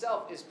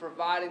itself is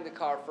providing the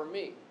car for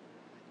me.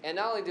 And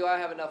not only do I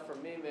have enough for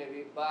me,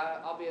 maybe,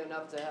 but I'll be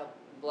enough to have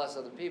bless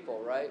other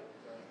people, right?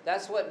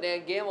 That's what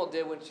Nan Gamble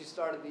did when she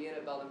started the Inn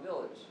at Belden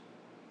Village.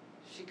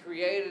 She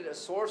created a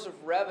source of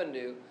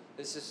revenue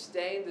that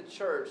sustained the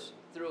church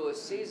through a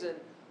season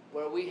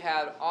where we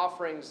had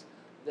offerings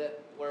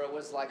where it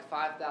was like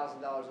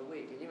 $5,000 a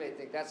week. And you may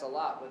think that's a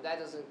lot, but that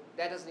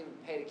doesn't even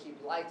pay to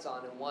keep lights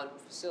on in one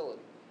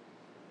facility.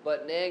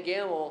 But Nan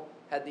Gamble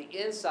had the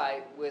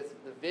insight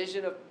with the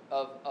vision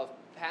of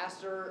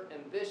pastor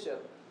and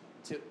bishop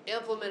to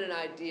implement an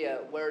idea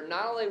where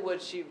not only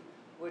would she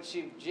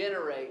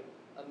generate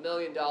 $1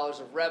 million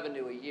of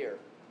revenue a year,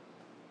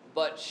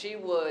 but she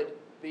would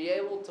be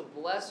able to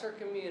bless her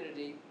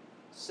community,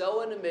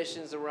 sow into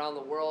missions around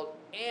the world,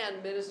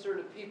 and minister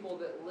to people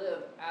that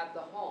live at the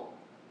home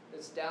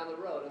that's down the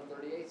road on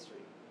 38th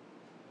Street.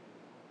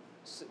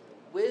 So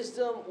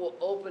wisdom will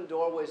open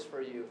doorways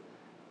for you.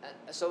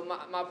 So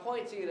my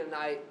point to you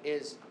tonight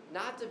is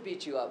not to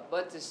beat you up,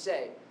 but to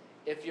say,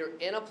 if you're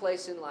in a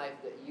place in life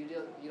that you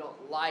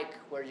don't like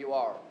where you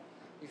are,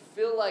 you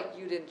feel like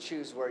you didn't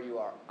choose where you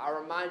are, I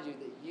remind you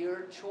that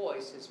your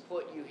choice has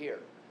put you here.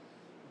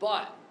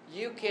 But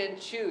you can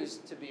choose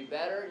to be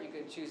better, you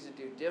can choose to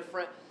do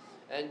different,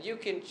 and you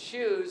can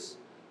choose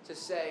to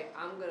say,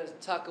 I'm going to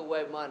tuck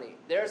away money.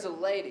 There's a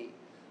lady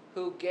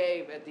who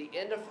gave, at the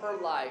end of her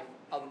life,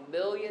 $1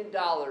 million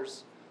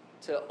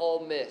to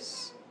Ole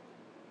Miss.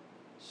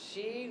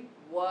 She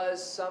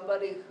was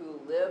somebody who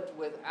lived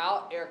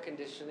without air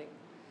conditioning.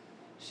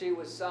 She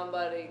was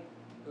somebody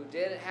who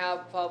didn't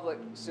have public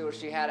sewer.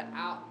 She had an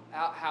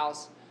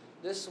outhouse.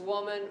 This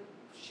woman,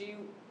 she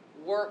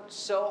worked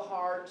so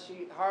hard,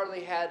 she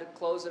hardly had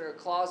clothes in her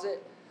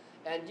closet,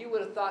 and you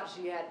would have thought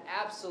she had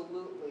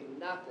absolutely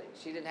nothing.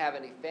 She didn't have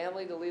any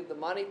family to leave the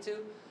money to,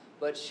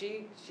 but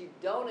she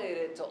donated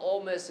it to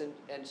Ole Miss,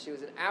 and she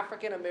was an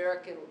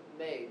African-American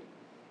maid.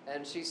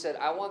 And she said,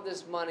 I want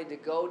this money to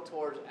go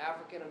towards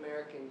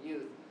African-American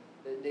youth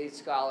that need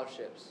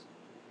scholarships.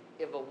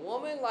 If a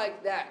woman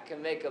like that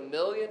can make $1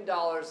 million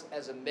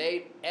as a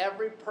maid,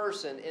 every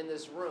person in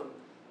this room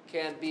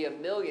can be a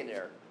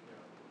millionaire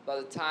by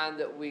the time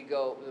that we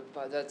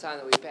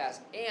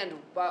pass. And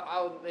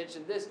I would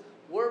mention this,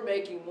 we're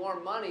making more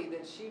money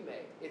than she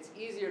made. It's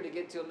easier to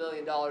get to $1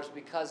 million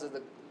because of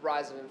the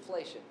rise of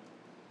inflation.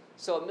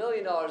 So $1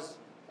 million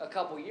a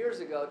couple years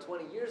ago,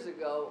 20 years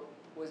ago,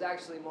 was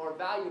actually more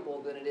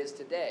valuable than it is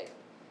today.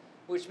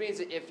 Which means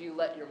that if you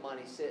let your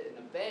money sit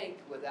in a bank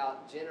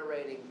without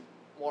generating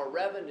more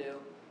revenue,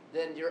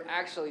 then you're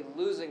actually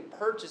losing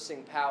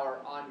purchasing power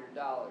on your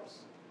dollars.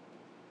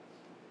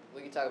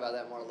 We can talk about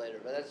that more later,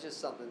 but that's just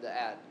something to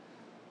add.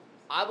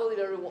 I believe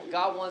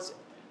God wants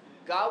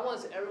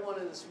everyone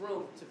in this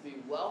room to be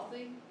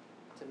wealthy,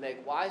 to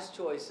make wise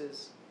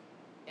choices,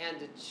 and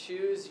to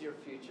choose your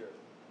future.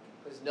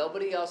 Because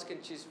nobody else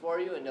can choose for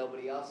you, and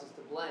nobody else is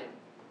to blame.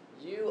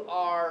 You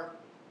are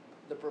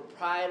the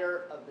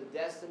proprietor of the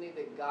destiny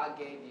that God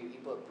gave you. He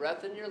put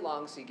breath in your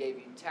lungs. He gave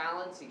you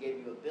talents. He gave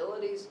you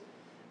abilities.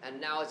 And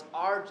now it's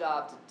our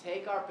job to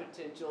take our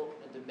potential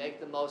and to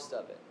make the most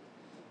of it.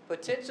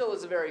 Potential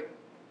is a very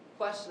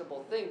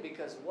questionable thing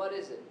because what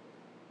is it?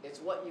 It's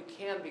what you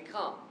can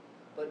become.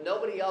 But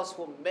nobody else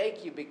will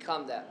make you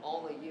become that,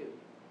 only you.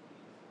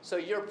 So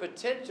your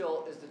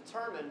potential is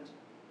determined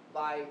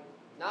by,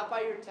 not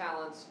by your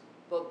talents,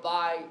 but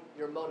by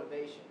your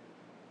motivation.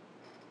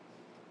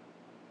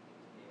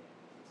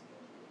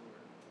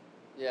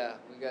 Yeah,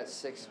 we got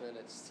 6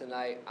 minutes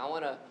tonight. I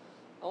want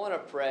to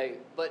pray,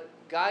 but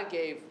God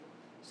gave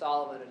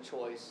Solomon a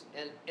choice.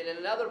 And in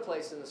another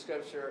place in the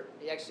scripture,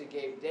 he actually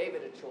gave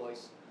David a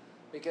choice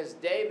because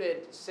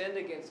David sinned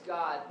against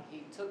God.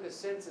 He took a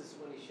census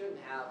when he shouldn't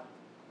have,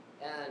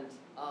 and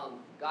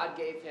God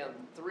gave him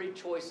 3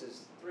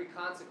 choices, 3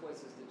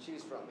 consequences to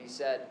choose from. He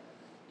said,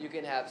 you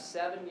can have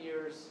 7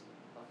 years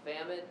of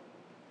famine.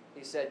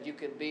 He said, you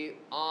can be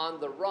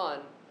on the run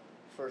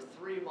for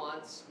 3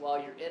 months while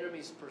your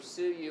enemies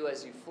pursue you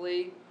as you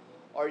flee,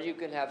 or you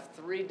can have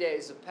 3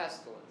 days of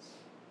pestilence.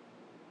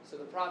 So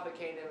the prophet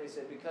came to him and he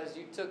said, because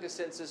you took a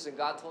census and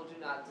God told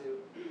you not to,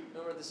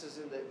 remember this is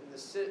in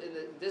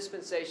the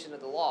dispensation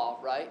of the law,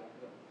 right?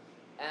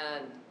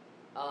 And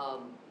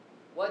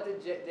what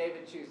did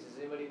David choose? Does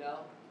anybody know?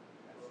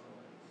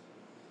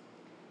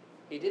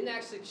 He didn't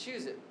actually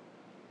choose it.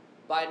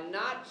 By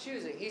not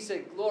choosing, he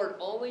said, Lord,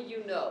 only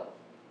you know.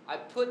 I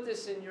put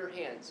this in your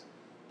hands.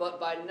 But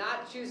by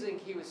not choosing,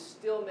 he was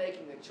still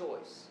making a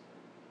choice.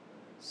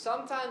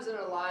 Sometimes in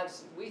our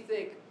lives, we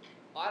think,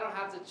 I don't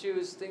have to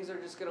choose, things are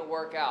just going to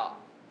work out.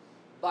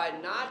 By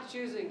not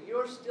choosing,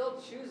 you're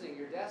still choosing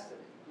your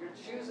destiny. You're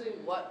choosing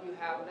what you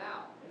have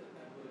now.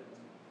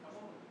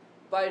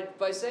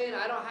 By saying,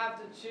 I don't have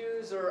to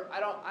choose, or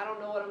I don't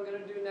know what I'm going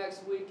to do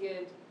next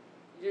weekend,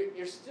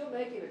 you're still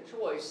making a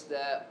choice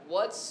that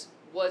what's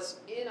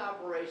in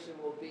operation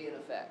will be in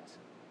effect.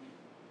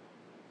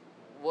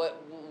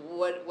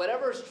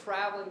 Whatever's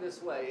traveling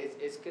this way,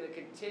 it's going to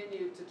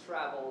continue to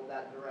travel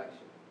that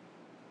direction.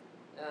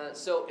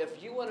 So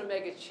if you want to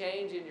make a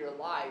change in your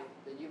life,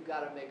 then you've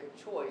got to make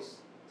a choice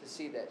to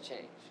see that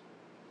change.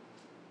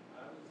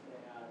 I was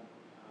going to add,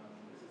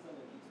 this is something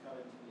that keeps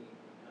coming to me,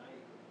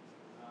 and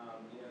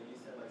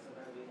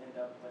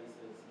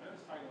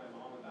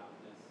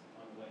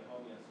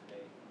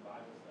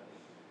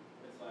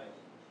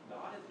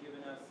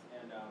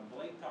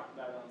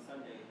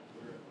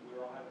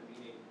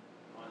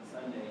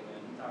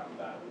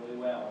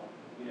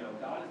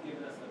God has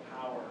given us the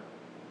power,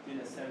 in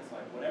a sense,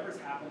 like whatever's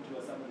happened to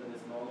us up into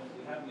this moment,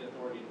 we have the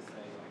authority to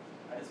say, like,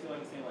 I just feel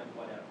like saying, like,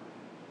 whatever.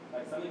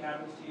 Like something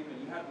happens to you and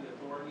you have the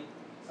authority,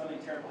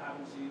 something terrible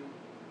happens to you,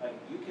 like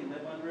you can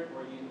live under it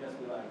or you can just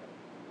be like,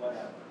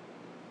 whatever.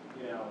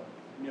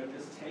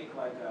 Just take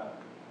like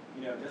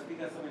just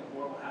because something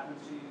horrible happens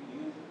to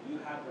you,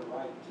 you have the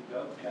right to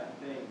go to that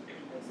thing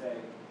and say,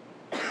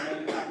 I know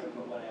you happened,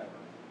 but whatever.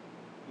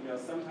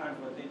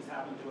 Sometimes when things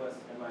happen to us,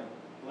 and like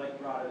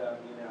Blake brought it up,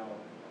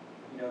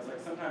 it's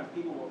like sometimes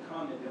people will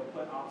come and they'll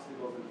put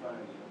obstacles in front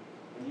of you.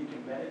 And you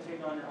can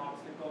meditate on your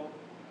obstacle,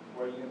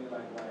 or you can be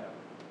like, whatever.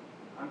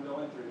 I'm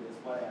going through this,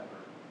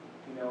 whatever.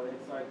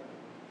 It's like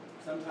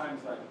sometimes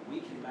like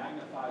we can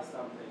magnify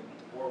something,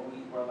 or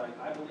like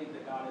I believe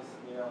that God is,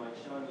 like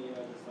showing me,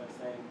 just like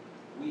saying,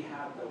 we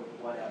have the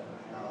whatever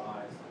in our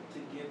lives to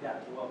give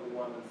that to what we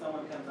want. When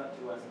someone comes up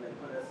to us and they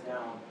put us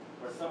down,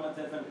 or someone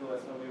says something to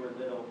us when we were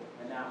little,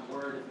 and that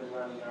word has been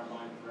running in our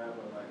mind forever,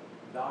 like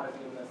God has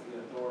given us the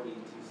authority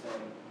to say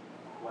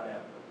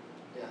whatever.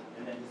 Yeah.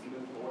 And then just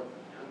move forward.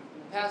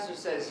 The pastor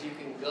says you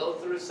can go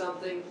through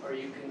something or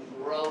you can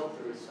grow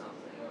through something.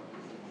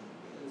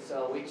 And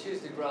so we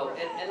choose to grow.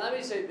 And let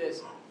me say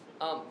this.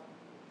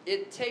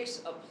 It takes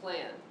a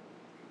plan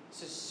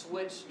to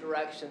switch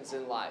directions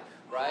in life,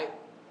 right?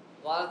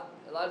 A lot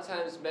of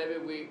times maybe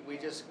we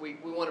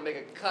want to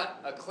make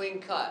a clean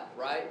cut,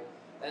 right?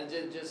 And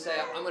just say,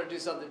 I'm going to do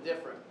something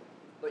different.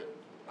 But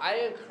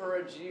I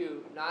encourage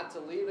you not to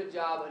leave a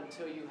job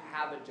until you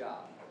have a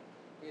job.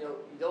 You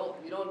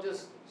don't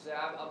just say,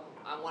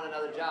 I want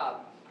another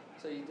job,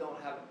 so you don't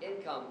have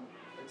income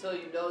until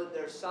you know that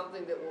there's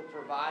something that will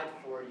provide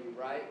for you,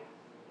 right?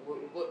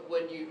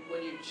 When you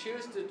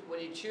choose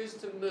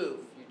to move,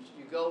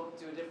 you go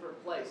to a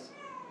different place.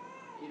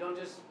 You don't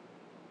just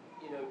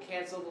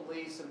cancel the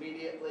lease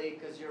immediately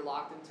because you're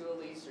locked into a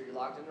lease or you're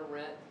locked into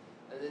rent,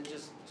 and then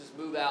just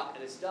move out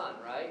and it's done,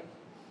 right?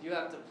 You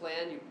have to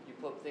plan. You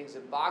put things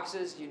in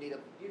boxes. You need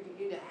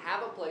to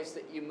have a place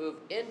that you move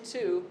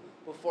into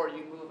before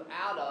you move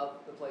out of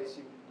the place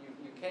you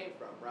came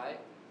from, right?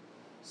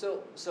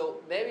 So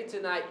maybe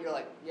tonight you're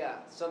like, yeah,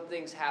 some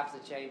things have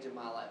to change in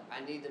my life.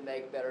 I need to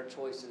make better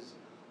choices.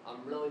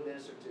 I'm really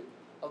ministered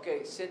to.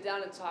 Okay, sit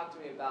down and talk to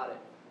me about it.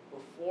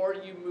 Before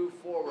you move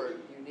forward,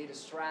 you need a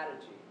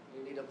strategy.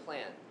 You need a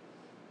plan.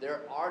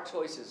 There are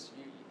choices.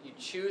 You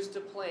choose to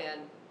plan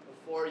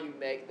before you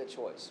make the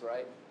choice,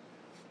 right?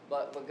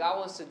 But God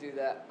wants to do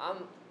that.